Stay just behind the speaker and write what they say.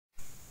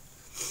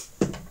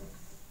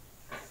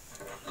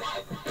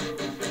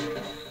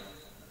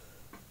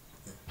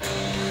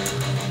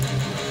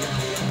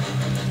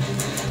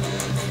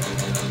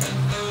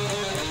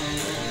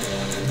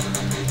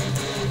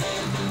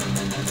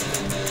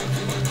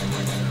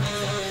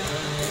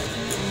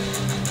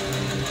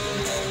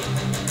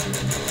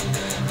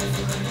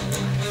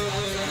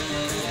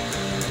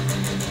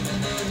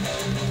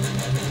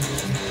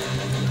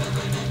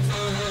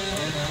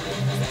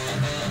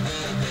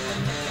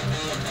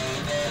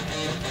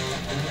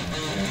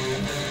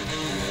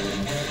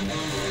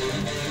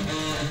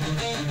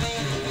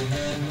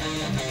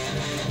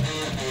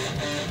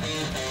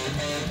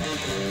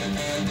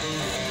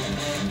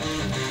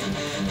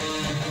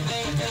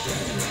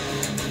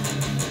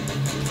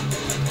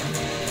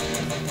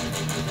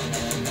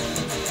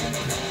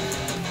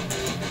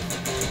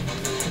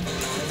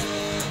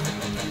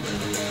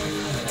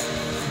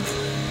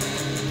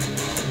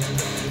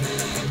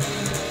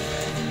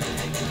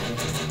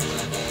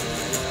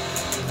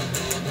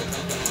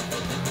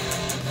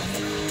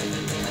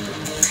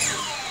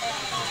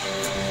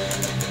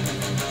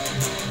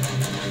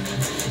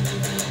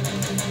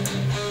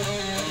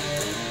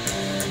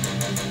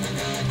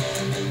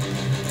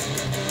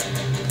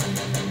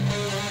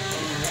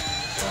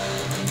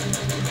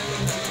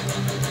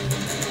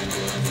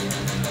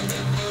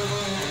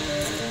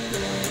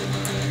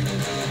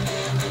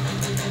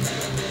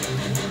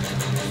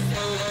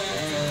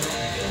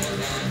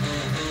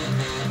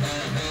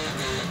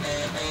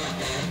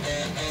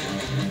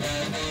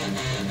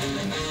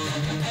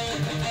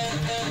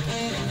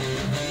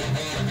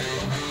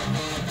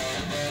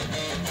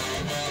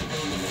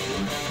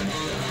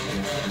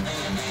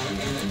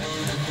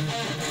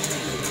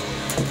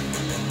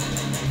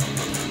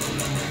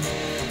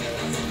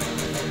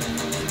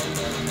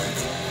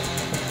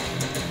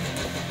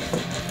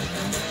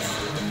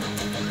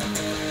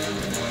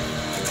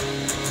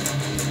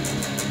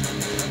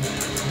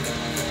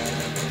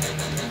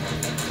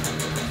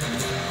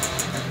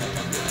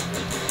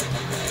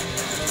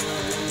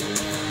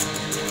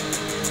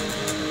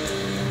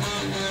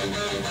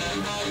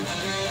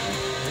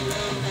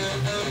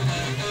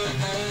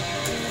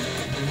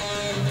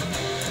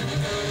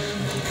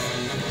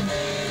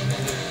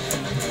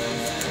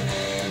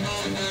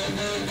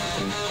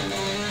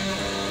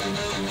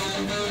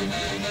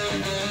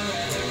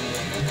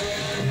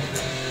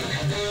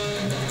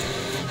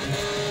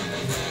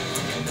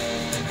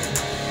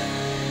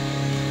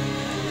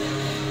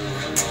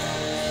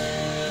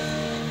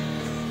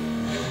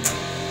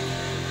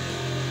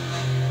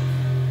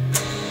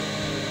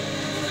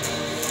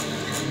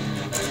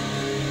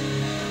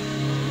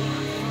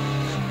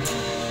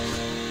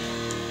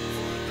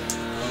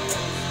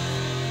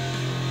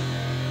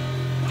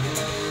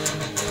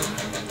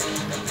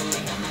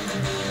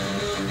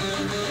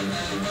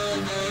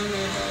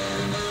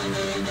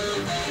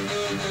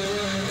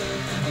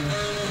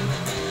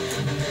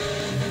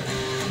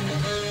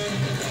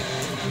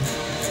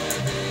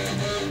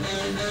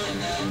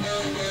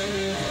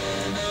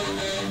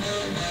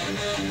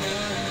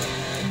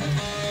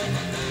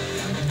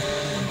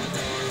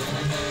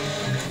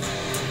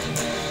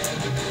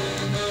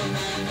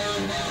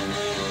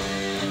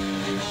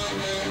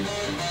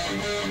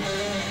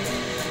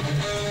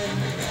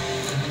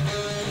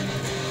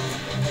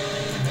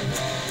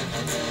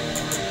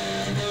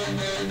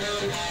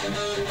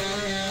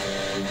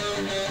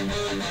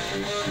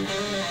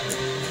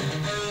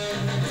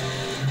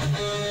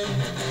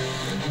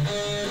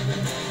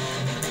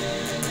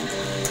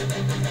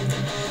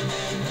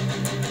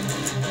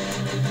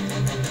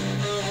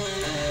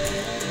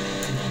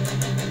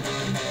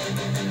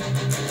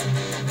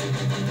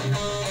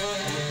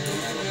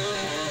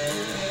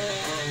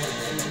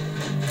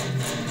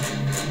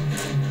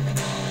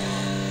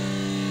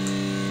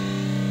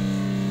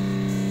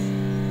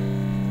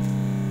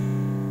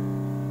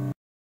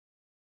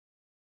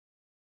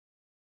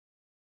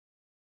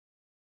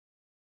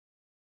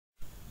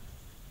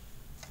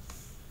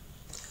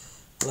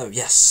Hello,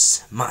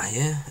 yes, Matt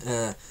here.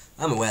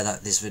 I'm aware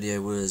that this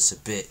video was a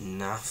bit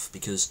naff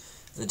because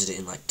I did it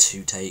in like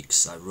 2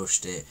 takes, I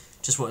rushed it,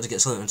 just wanted to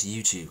get something onto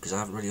YouTube because I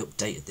haven't really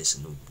updated this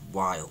in a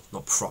while,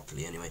 not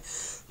properly anyway,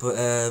 but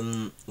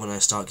when I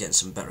start getting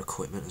some better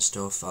equipment and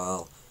stuff,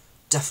 I'll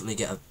definitely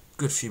get a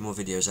good few more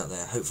videos out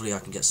there. Hopefully I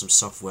can get some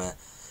software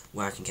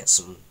where I can get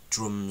some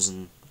drums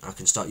and I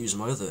can start using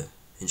my other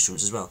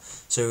instruments as well.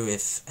 So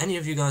if any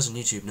of you guys on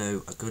YouTube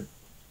know a good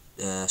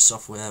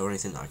software or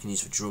anything that I can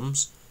use for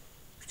drums,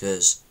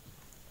 because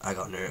I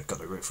got no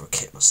room for a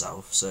kit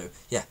myself, so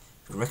yeah,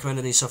 if you can recommend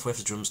any software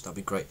for drums, that'd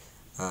be great.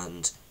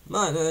 And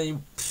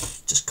mine,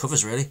 just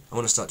covers really. I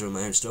want to start doing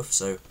my own stuff,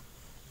 so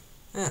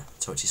yeah,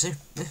 talk to you soon.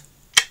 Yeah,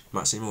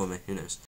 might see more of me, who knows.